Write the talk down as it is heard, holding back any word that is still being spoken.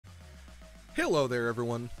Hello there,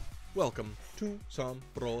 everyone. Welcome to some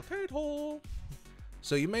Brotato.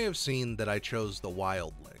 So you may have seen that I chose the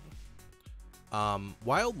wildling.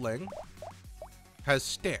 Wildling has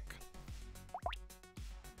stick.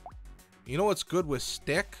 You know what's good with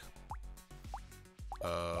stick?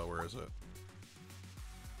 Where is it?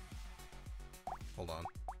 Hold on.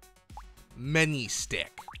 Many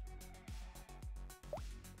stick.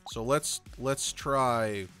 So let's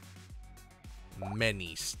try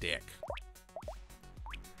many stick.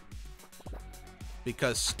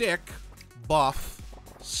 Because stick, buff,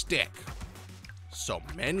 stick. So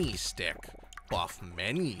many stick, buff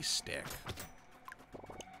many stick.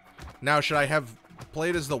 Now, should I have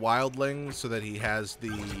played as the wildling so that he has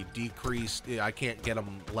the decreased... I can't get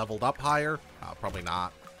him leveled up higher? Probably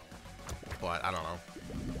not. But, I don't know.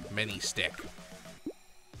 Many stick.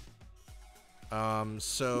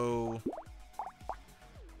 So...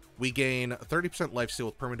 we gain 30% lifesteal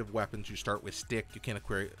with primitive weapons. You start with stick. You can't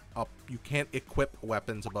equip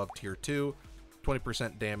weapons above tier 2.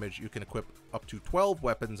 20% damage. You can equip up to 12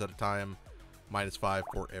 weapons at a time. -5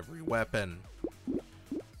 for every weapon.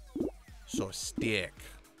 So stick.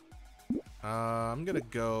 I'm gonna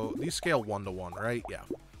go. These scale 1 to 1, right? Yeah.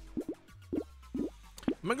 I'm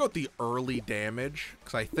gonna go with the early damage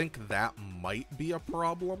because I think that might be a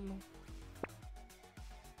problem.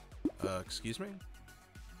 Excuse me.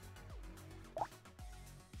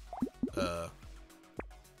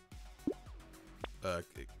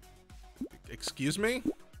 Excuse me?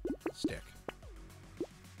 Stick.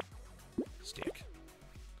 Stick.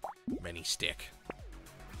 Many stick.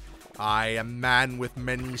 I am man with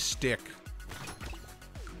many stick.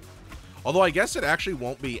 Although I guess it actually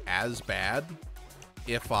won't be as bad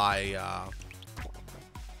if I,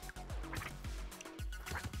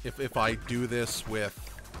 if I do this with,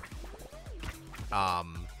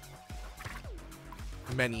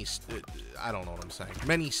 many, I don't know what I'm saying.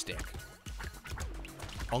 Many stick.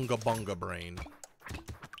 Unga bunga brain.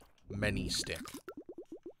 Many stick.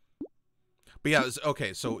 But yeah,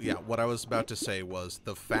 okay, so yeah, what I was about to say was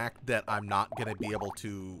the fact that I'm not going to be able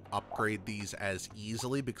to upgrade these as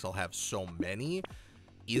easily because I'll have so many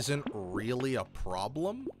isn't really a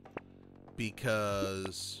problem.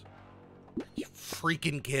 Because... you're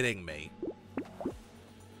freaking kidding me.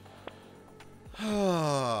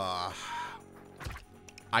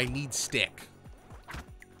 I need stick.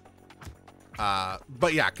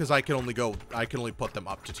 But yeah, because I can only put them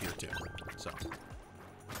up to tier 2. So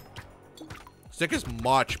stick is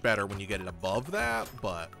much better when you get it above that,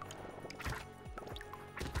 but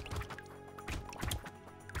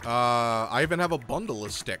I even have a bundle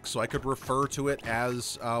of sticks, so I could refer to it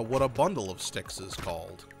as what a bundle of sticks is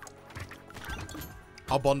called.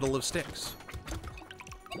 A bundle of sticks.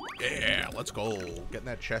 Yeah, let's go. Getting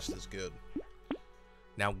that chest is good.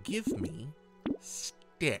 Now give me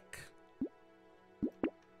stick.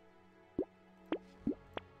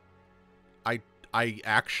 I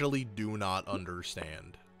actually do not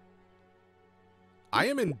understand. I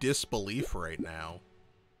am in disbelief right now.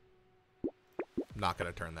 I'm not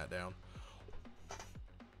going to turn that down.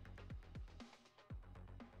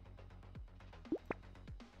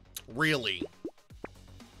 Really?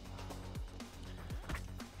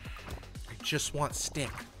 I just want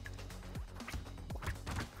stick.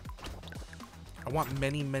 I want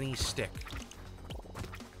many, many stick.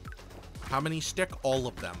 How many stick? All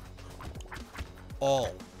of them.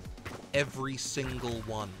 All. Every single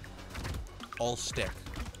one. All stick.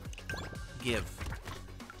 Give.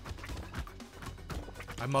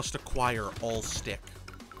 I must acquire all stick.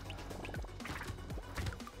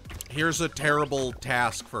 Here's a terrible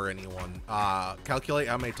task for anyone. Calculate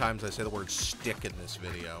how many times I say the word stick in this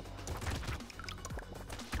video.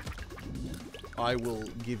 I will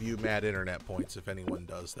give you mad internet points if anyone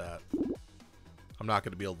does that. I'm not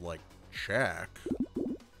going to be able to, like, check.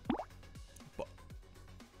 But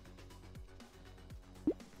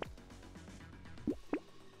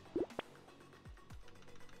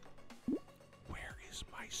where is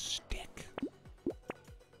my stick?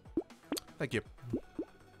 Thank you.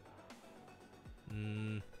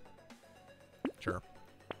 Sure.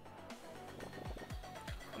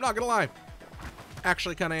 I'm not going to lie.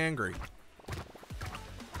 Actually kind of angry.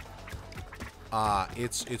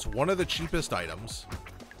 It's one of the cheapest items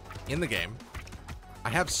in the game. I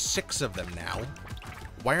have 6 of them now.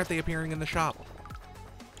 Why aren't they appearing in the shop?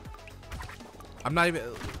 I'm not even,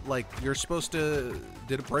 like, you're supposed to,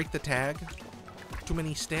 did it break the tag? Too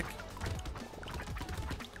many stick?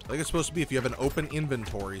 I think it's supposed to be if you have an open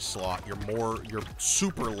inventory slot, you're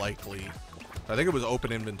super likely, I think it was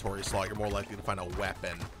open inventory slot, you're more likely to find a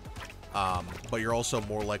weapon. But you're also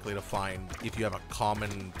more likely to find, if you have a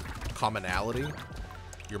common commonality,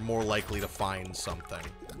 you're more likely to find something.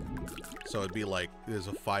 So it'd be like, there's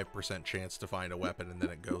a 5% chance to find a weapon, and then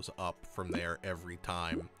it goes up from there every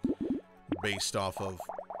time, based off of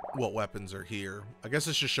what weapons are here. I guess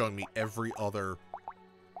it's just showing me every other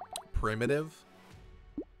primitive.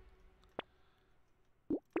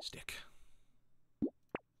 Stick.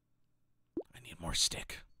 I need more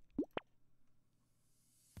stick.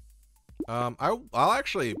 I'll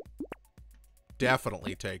actually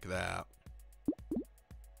definitely take that.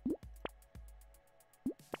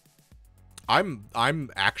 I'm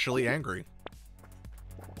actually angry.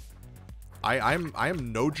 I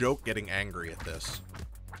am no joke getting angry at this.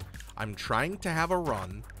 I'm trying to have a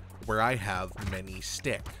run where I have many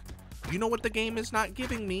stick. You know what the game is not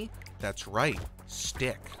giving me? That's right,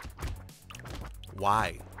 stick.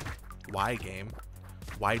 Why? Why, game?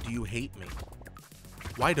 Why do you hate me?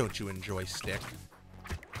 Why don't you enjoy stick?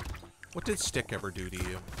 What did stick ever do to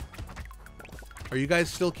you? Are you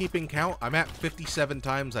guys still keeping count? I'm at 57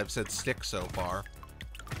 times I've said stick so far.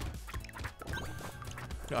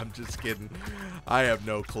 I'm just kidding. I have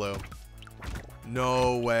no clue.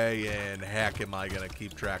 No way in heck am I gonna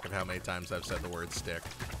keep track of how many times I've said the word stick.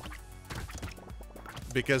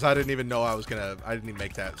 Because I didn't even know I didn't even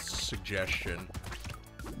make that suggestion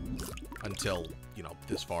until, you know,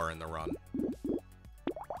 this far in the run.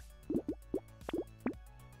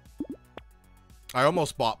 I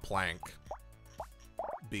almost bought plank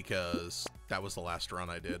because that was the last run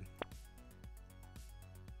I did.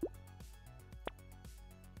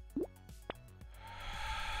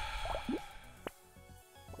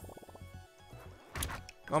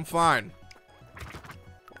 I'm fine.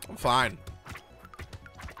 I'm fine.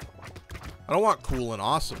 I don't want cool and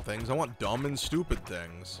awesome things. I want dumb and stupid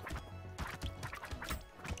things.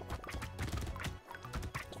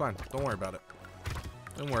 It's fine. Don't worry about it.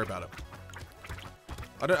 Don't worry about it.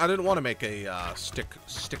 I didn't want to make a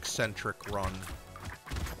stick-centric run.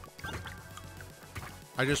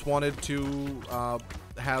 I just wanted to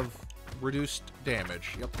have reduced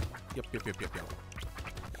damage. Yep.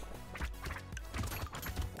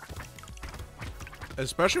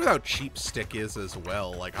 Especially with how cheap stick is as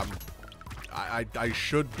well. Like I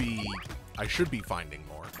should be finding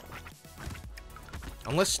more.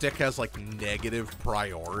 Unless stick has like negative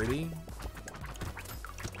priority.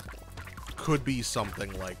 Could be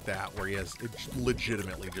something like that where it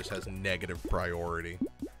legitimately just has negative priority.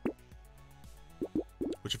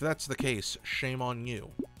 Which if that's the case, shame on you,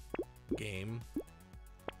 game.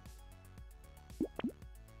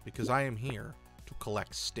 Because I am here to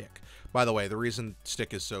collect stick. By the way, the reason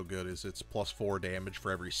stick is so good is it's +4 damage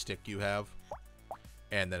for every stick you have.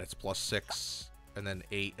 And then it's +6, and then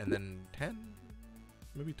 8, and then 10?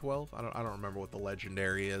 Maybe 12? I don't remember what the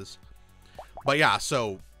legendary is. But yeah,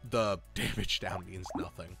 so the damage down means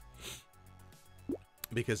nothing.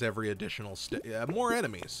 Because every additional stick... Yeah, more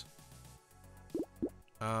enemies.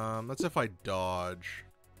 That's if I dodge.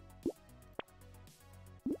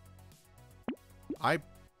 I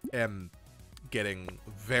am getting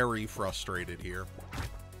very frustrated here.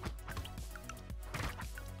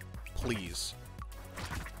 Please.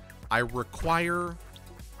 I require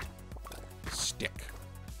stick.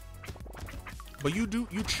 But you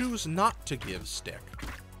choose not to give stick.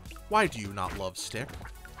 Why do you not love stick?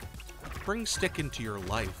 Bring stick into your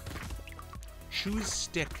life. Choose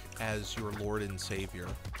stick as your Lord and Savior.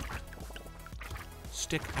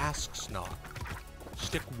 Stick asks not.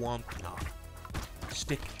 Stick want not.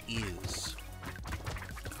 Stick is.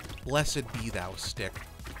 Blessed be thou, stick,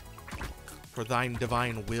 for thine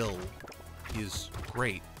divine will is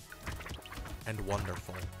great and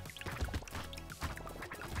wonderful.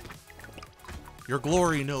 Your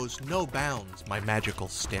glory knows no bounds, my magical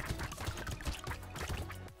stick.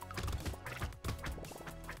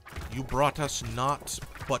 You brought us naught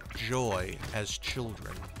but joy as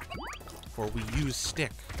children, for we use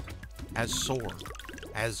stick as sword,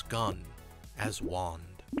 as gun, as wand.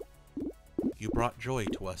 You brought joy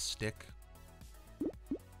to us, stick.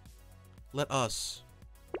 Let us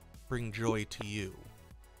bring joy to you.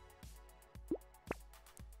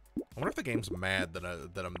 I wonder if the game's mad that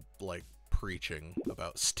I'm like preaching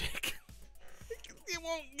about stick. It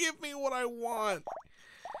won't give me what I want.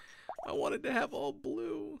 I wanted to have all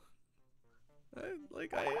blue. I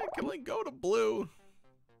can only go to blue.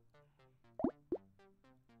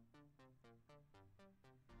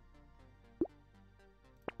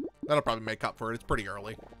 That'll probably make up for it. It's pretty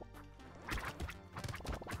early.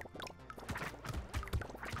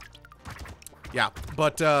 Yeah,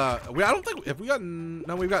 but I don't think we've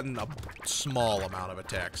gotten a small amount of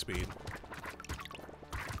attack speed.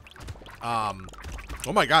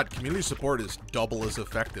 Oh my god, community support is double as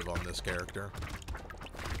effective on this character.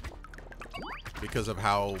 Because of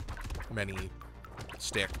how many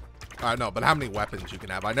stick. No, but how many weapons you can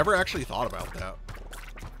have. I never actually thought about that.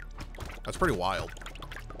 That's pretty wild.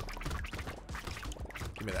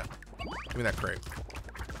 Give me that. Give me that crate.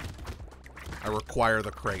 I require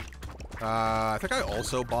the crate. I think I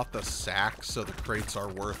also bought the sack, so the crates are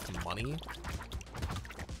worth money.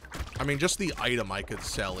 I mean, just the item I could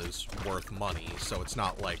sell is worth money, so it's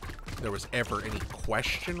not like there was ever any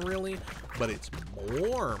question, really, but it's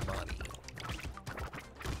more money.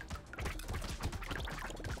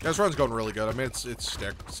 Yeah, this run's going really good. I mean, it's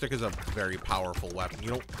stick. Stick is a very powerful weapon.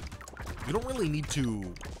 You don't really need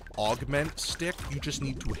to augment stick. You just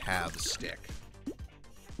need to have stick.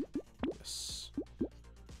 Yes.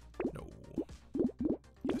 No.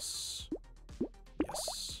 Yes.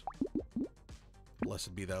 Yes.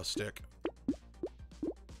 Blessed be thou, stick.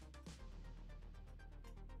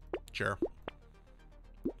 Sure.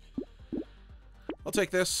 I'll take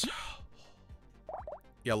this.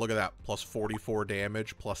 Yeah, look at that. Plus 44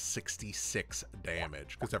 damage, plus 66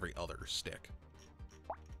 damage. Because every other stick.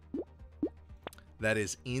 That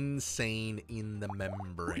is insane in the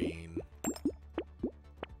membrane.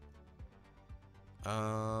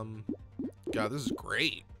 God, this is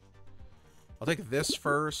great. I'll take this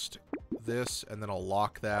first, this, and then I'll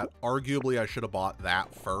lock that. Arguably, I should have bought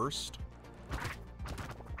that first.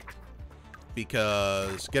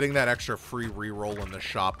 Because getting that extra free reroll in the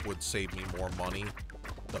shop would save me more money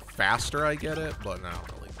the faster I get it, but no, I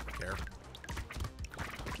don't really care.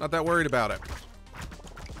 Not that worried about it.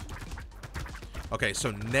 Okay,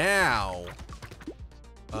 so now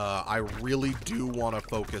I really do want to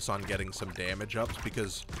focus on getting some damage ups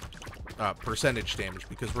because percentage damage,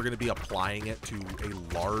 because we're going to be applying it to a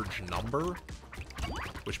large number,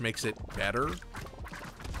 which makes it better.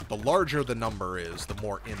 The larger the number is, the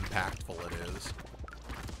more impactful it is.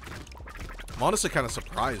 I'm honestly kind of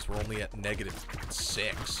surprised we're only at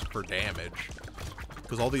 -6 for damage,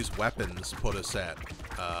 because all these weapons put us at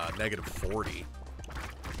 -40.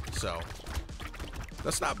 So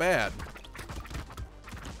that's not bad.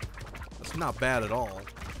 That's not bad at all.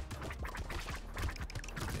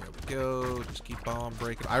 There we go. Just keep on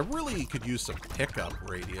breaking. I really could use some pickup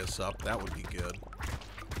radius up. That would be good.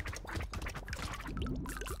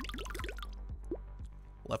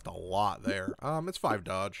 Left a lot there. It's 5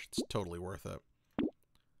 dodge. It's totally worth it.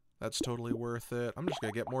 That's totally worth it. I'm just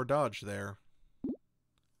gonna get more dodge there.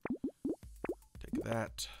 Take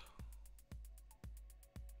that.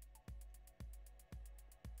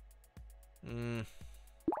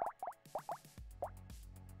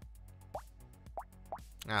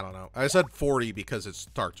 I don't know. I said 40 because it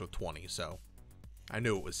starts with 20, so I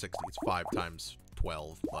knew it was 60. It's 5 times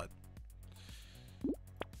 12, but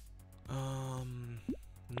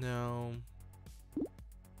no.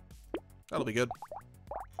 That'll be good.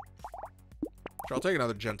 Sure, I'll take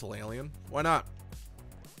another gentle alien. Why not?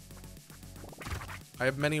 I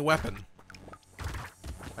have many weapon.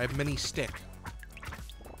 I have many stick.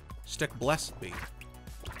 Stick blessed be.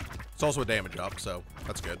 It's also a damage up, so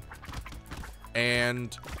that's good.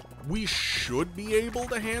 And we should be able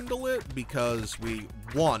to handle it because we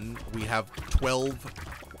have 12,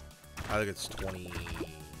 I think it's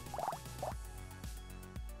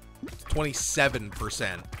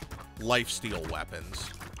 27% lifesteal weapons.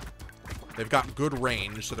 They've got good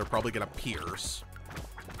range, so they're probably going to pierce.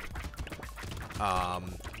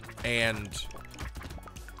 And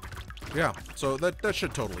yeah, so that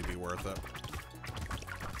should totally be worth it.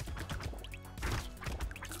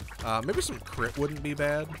 Maybe some crit wouldn't be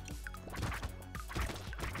bad.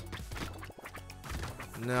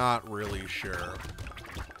 Not really sure.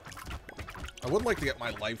 I would like to get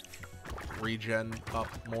my life regen up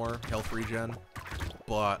more, health regen,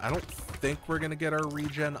 but I don't think we're gonna get our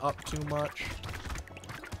regen up too much.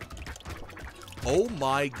 Oh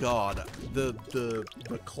my god,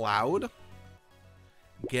 the cloud.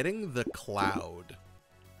 Getting the cloud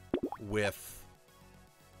with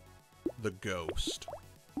the ghost.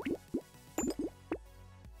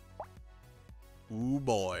 Ooh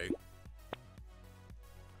boy.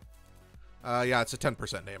 Yeah, it's a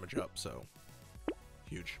 10% damage up, so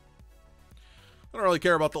huge. I don't really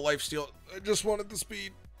care about the lifesteal. I just wanted the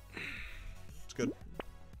speed. It's good.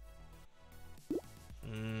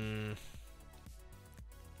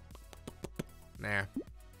 Nah.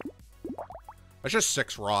 That's just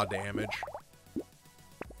 6 raw damage.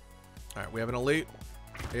 Alright, we have an elite.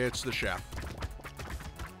 It's the chef.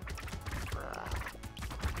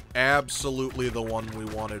 Absolutely the one we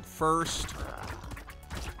wanted first.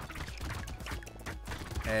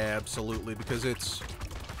 Absolutely, because it's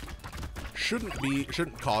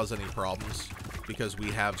shouldn't cause any problems because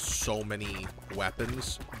we have so many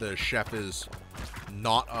weapons. The chef is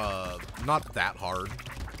not that hard.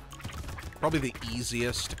 Probably the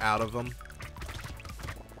easiest out of them.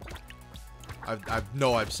 I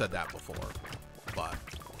know I've said that before, but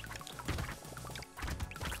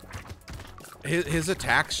his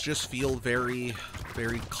attacks just feel very,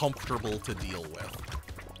 very comfortable to deal with.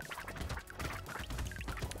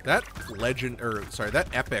 That that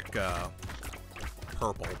epic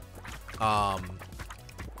purple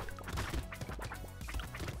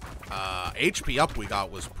HP up we got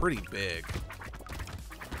was pretty big.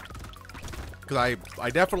 Because I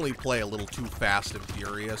definitely play a little too fast and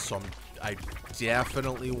furious, so I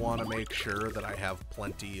definitely want to make sure that I have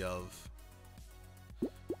plenty of...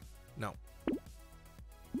 No.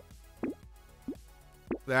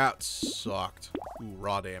 That sucked. Ooh,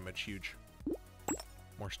 raw damage, huge.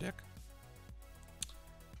 More stick?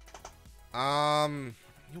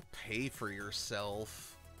 You'll pay for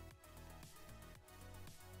yourself.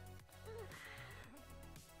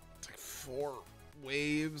 It's like 4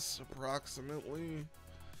 waves, approximately.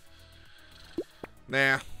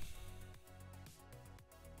 Nah.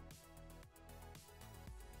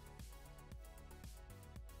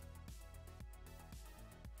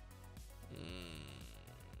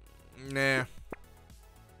 Nah.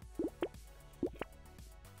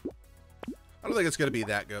 I don't think it's going to be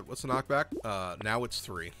that good. What's the knockback? Now it's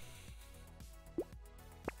 3.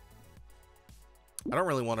 I don't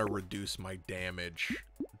really want to reduce my damage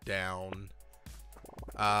down.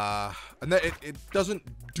 And that it doesn't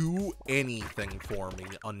do anything for me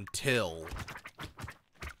until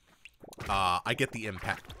I get the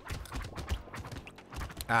impact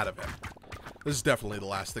out of it. This is definitely the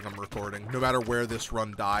last thing I'm recording. No matter where this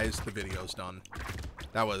run dies, the video's done.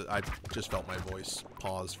 I just felt my voice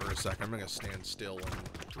pause for a second. I'm gonna stand still and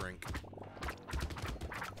drink.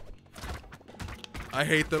 I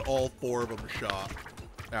hate that all 4 of them shot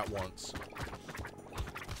at once.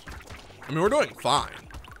 I mean, we're doing fine.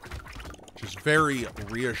 Which is very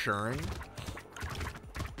reassuring.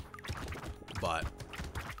 But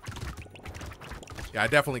yeah, I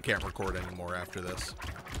definitely can't record anymore after this.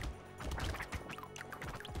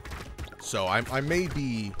 So I may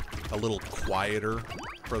be a little quieter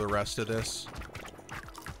for the rest of this.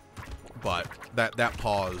 But that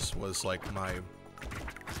pause was like my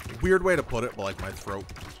weird way to put it, but like my throat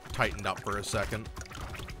tightened up for a second.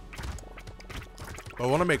 But I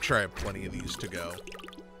want to make sure I have plenty of these to go.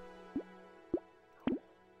 I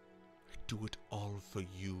do it all for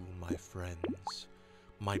you, my friends.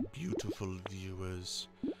 My beautiful viewers.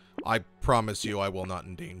 I promise you I will not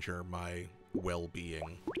endanger my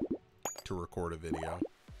well-being to record a video.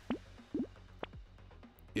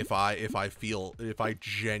 If I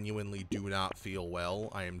genuinely do not feel well,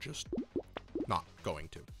 I am just not going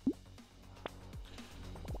to.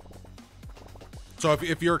 So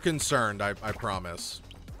if you're concerned, I promise.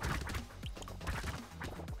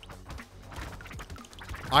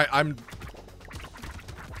 I'm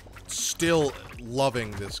still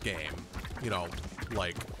loving this game. You know,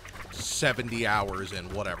 like 70 hours in,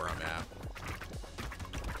 whatever I'm at.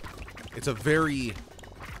 It's a very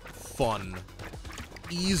fun,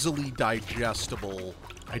 easily digestible,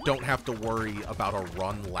 I don't have to worry about a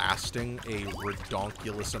run lasting a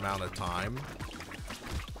redonkulous amount of time,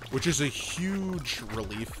 which is a huge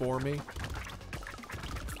relief for me.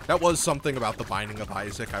 That was something about the Binding of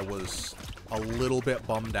Isaac I was a little bit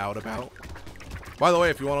bummed out about. By the way,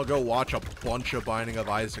 if you want to go watch a bunch of Binding of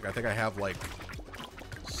Isaac, I think I have like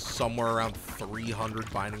somewhere around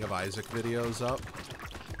 300 Binding of Isaac videos up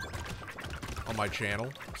on my channel,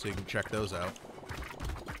 so you can check those out.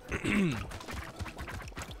 If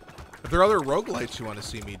there are other roguelites you want to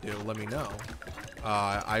see me do, let me know.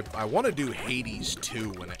 I want to do Hades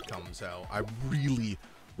 2 when it comes out. I really,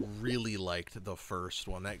 really liked the first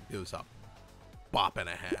one. That goes up bop and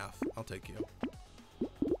a half. I'll take you.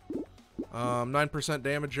 9%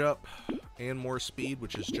 damage up and more speed,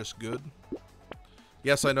 which is just good.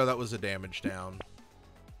 Yes, I know that was a damage down.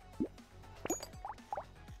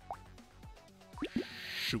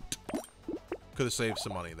 Shoot. Could have saved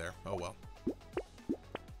some money there. Oh well.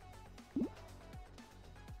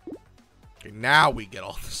 Okay, now we get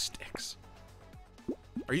all the sticks.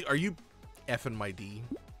 Are you effing my D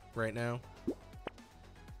right now?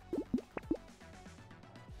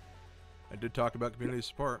 I did talk about community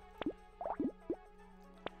support.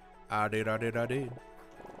 I did. I've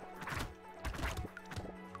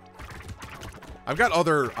got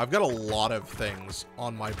a lot of things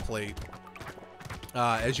on my plate.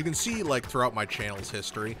 As you can see, like, throughout my channel's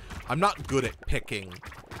history, I'm not good at picking,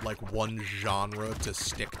 like, one genre to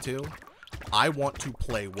stick to. I want to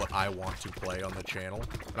play what I want to play on the channel.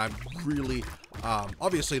 And I'm really,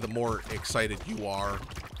 obviously the more excited you are,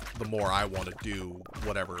 the more I want to do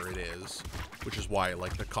whatever it is. Which is why,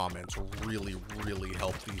 like, the comments really, really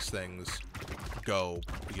help these things go,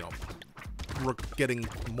 you know, getting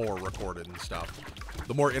more recorded and stuff.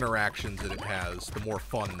 The more interactions that it has, the more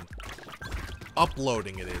fun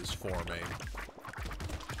uploading it is for me.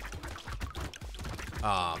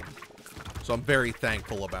 So I'm very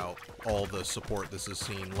thankful about all the support this has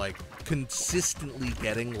seen. Like, consistently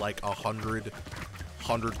getting like 100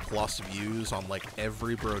 plus views on like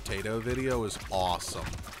every Brotato video is awesome.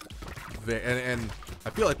 And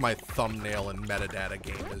I feel like my thumbnail and metadata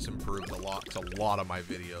game has improved a lot, so a lot of my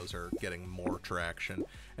videos are getting more traction.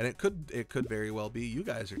 And it could very well be you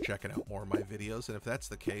guys are checking out more of my videos, and if that's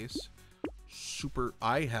the case, super.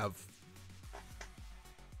 I have.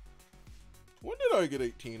 When did I get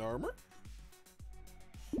 18 armor?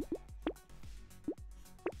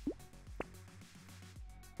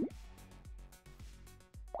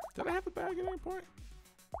 Did I have a bag at any point?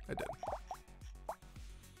 I did.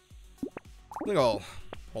 I think I'll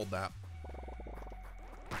hold that.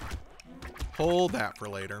 Hold that for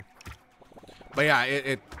later. But yeah,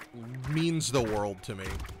 it means the world to me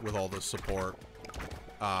with all this support.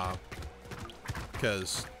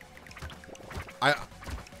 Because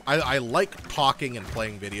I like talking and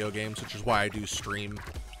playing video games, which is why I do stream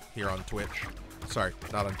here on Twitch. Sorry,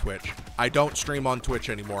 not on Twitch. I don't stream on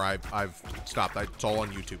Twitch anymore. I've stopped. It's all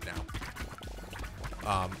on YouTube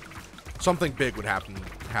now. Something big would have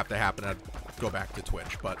to happen. I'd go back to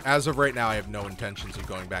Twitch. But as of right now, I have no intentions of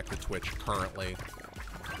going back to Twitch currently.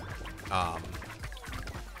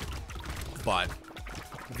 But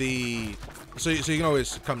so you can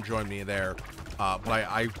always come join me there. But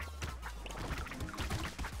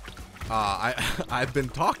I've been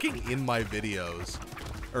talking in my videos,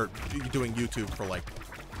 or doing YouTube for like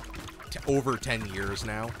over 10 years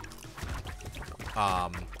now.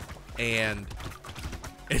 And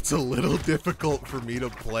it's a little difficult for me to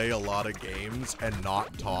play a lot of games and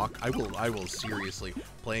not talk. I will seriously,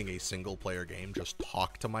 playing a single player game, just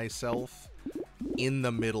talk to myself in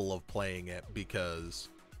the middle of playing it, because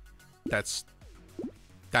that's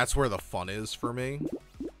where the fun is for me.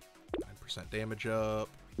 9% damage up.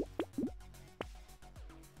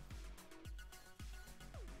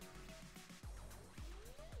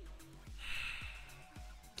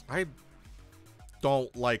 I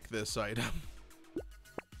don't like this item.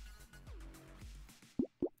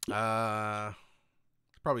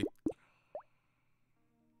 Probably.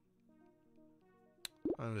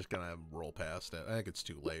 I'm just gonna roll past it. I think it's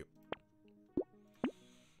too late.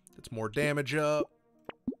 It's more damage up.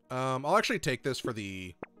 I'll actually take this for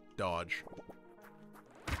the dodge.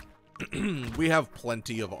 We have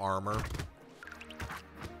plenty of armor.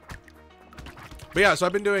 But yeah, so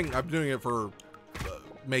I'm doing it for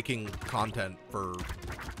making content for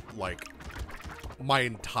like my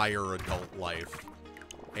entire adult life,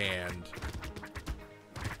 and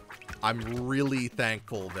I'm really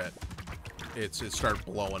thankful that it started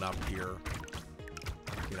blowing up here.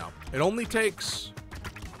 You know, it only takes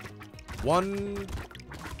one.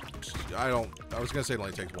 I was gonna say it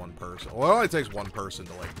only takes one person. Well, it only takes one person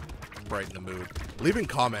to like brighten the mood. Leaving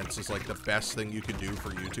comments is like the best thing you can do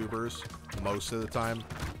for YouTubers most of the time.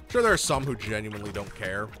 Sure, there are some who genuinely don't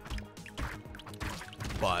care,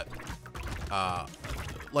 but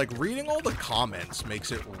like reading all the comments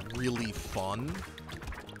makes it really fun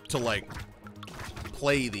to like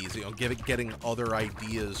play these, you know, getting other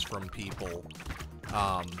ideas from people.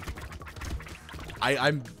 I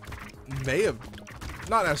may have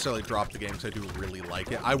not necessarily dropped the game because I do really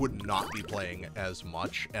like it. I would not be playing as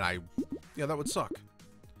much, and yeah, that would suck,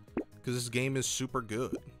 because this game is super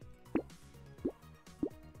good.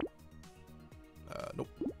 Nope.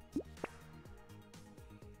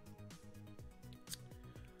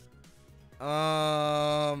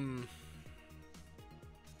 I'm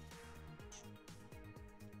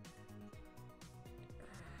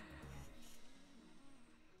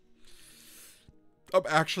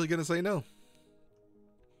actually gonna say no.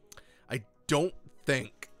 I don't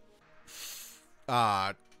think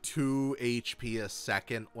 2 HP a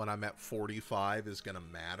second when I'm at 45 is gonna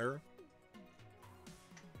matter.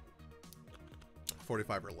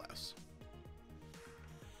 45 or less.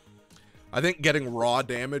 I think getting raw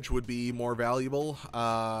damage would be more valuable.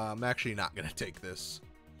 I'm actually not gonna take this.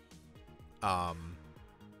 I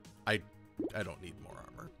don't need more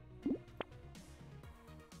armor.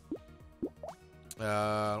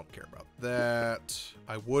 I don't care about that.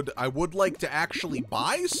 I would like to actually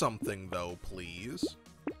buy something though, please.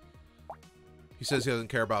 He says he doesn't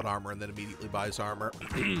care about armor and then immediately buys armor.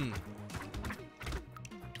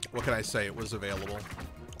 what can I say? It was available.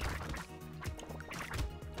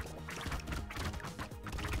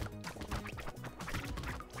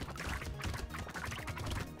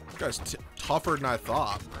 This guy's tougher than I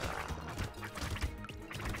thought.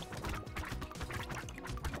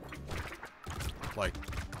 Like,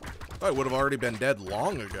 I would have already been dead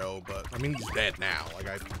long ago, but I mean, he's dead now. Like,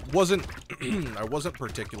 I wasn't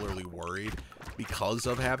particularly worried because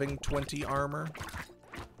of having 20 armor.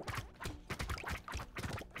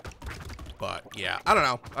 But yeah, I don't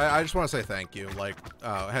know. I just want to say thank you. Like,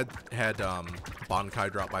 had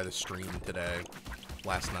Bankai drop by the stream today,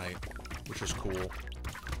 last night, which was cool.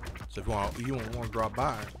 So if you want to drop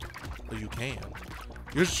by, well, you can.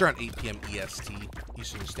 Usually around 8 p.m. EST,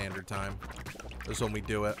 Eastern Standard Time. That's when we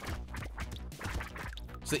do it.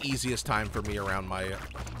 It's the easiest time for me around my,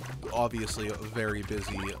 obviously, very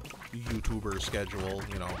busy YouTuber schedule.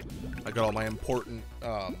 You know, I got all my important,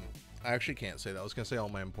 I actually can't say that. I was going to say all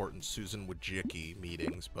my important Susan Wojcicki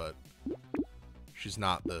meetings, but she's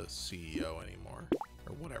not the CEO anymore,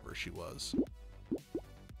 or whatever she was.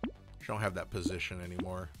 She don't have that position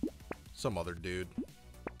anymore. Some other dude.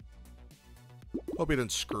 Hope he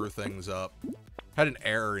didn't screw things up. Had an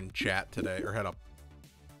error in chat today, or had a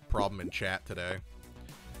problem in chat today,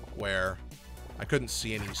 where I couldn't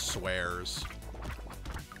see any swears.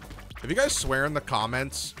 If you guys swear in the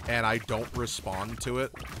comments and I don't respond to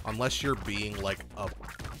it, unless you're being like a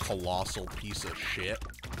colossal piece of shit,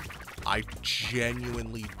 I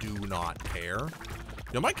genuinely do not care.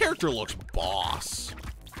 You know, my character looks boss.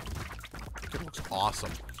 It looks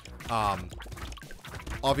awesome.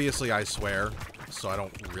 Obviously I swear, so I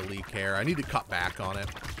don't really care. I need to cut back on it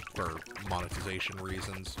for monetization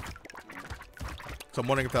reasons. So I'm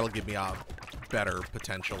wondering if that'll give me a better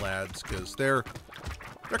potential ads, because they're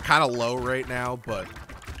kind of low right now, but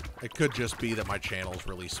it could just be that my channel's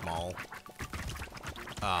really small.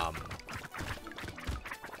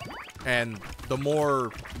 And the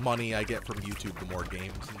more money I get from YouTube, the more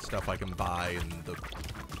games and stuff I can buy, and the,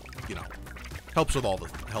 you know, helps with all the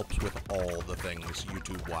things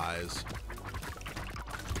YouTube wise.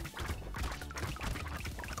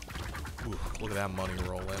 Ooh, look at that money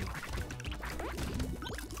roll in.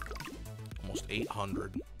 Almost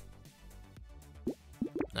 800.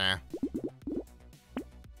 Nah.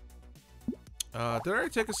 Did I already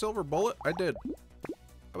take a silver bullet? I did. How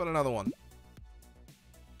about another one?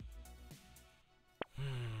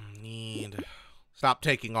 Need. Stop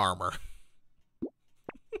taking armor.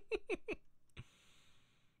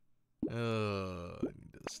 I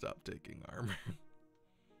need to stop taking armor.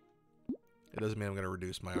 It doesn't mean I'm going to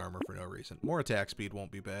reduce my armor for no reason. More attack speed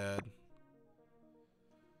won't be bad.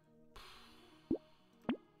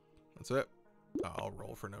 That's it. I'll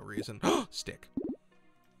roll for no reason. Stick.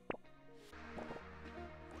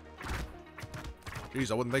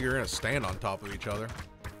 Jeez, I wouldn't think you were going to stand on top of each other.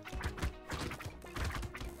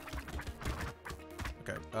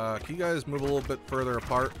 Okay, can you guys move a little bit further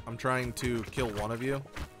apart? I'm trying to kill one of you.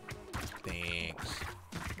 Thanks.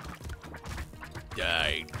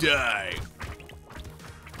 Die, die.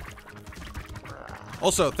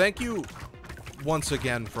 Also, thank you once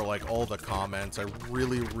again for like all the comments. I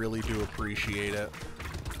really, really do appreciate it.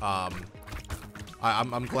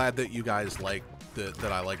 I'm glad that you guys like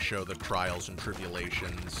that I like show the trials and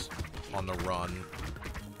tribulations on the run.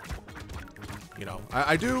 You know,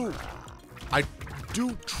 I do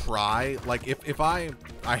try, like, if I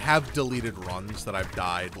have deleted runs that I've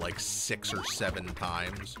died like 6 or 7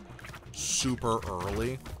 times super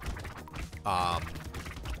early.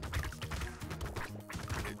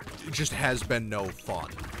 It just has been no fun.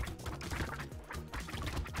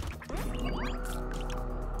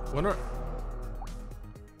 When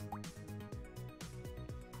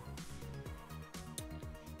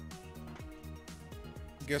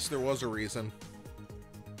guess there was a reason.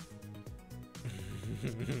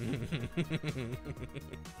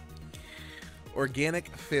 Organic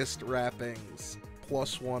fist wrappings,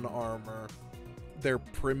 +1 armor. They're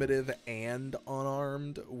primitive and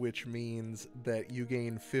unarmed, which means that you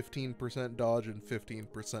gain 15% dodge and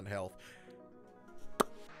 15% health.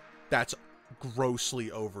 That's grossly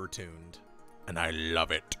overtuned, and I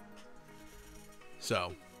love it.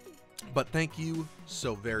 So, but thank you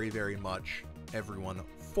so very, very much, everyone,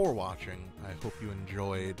 for watching. I hope you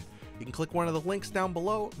enjoyed. You can click one of the links down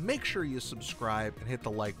below. Make sure you subscribe and hit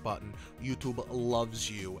the like button. YouTube loves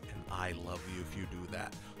you, and I love you if you do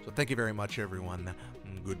that. So thank you very much, everyone.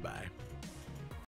 Goodbye.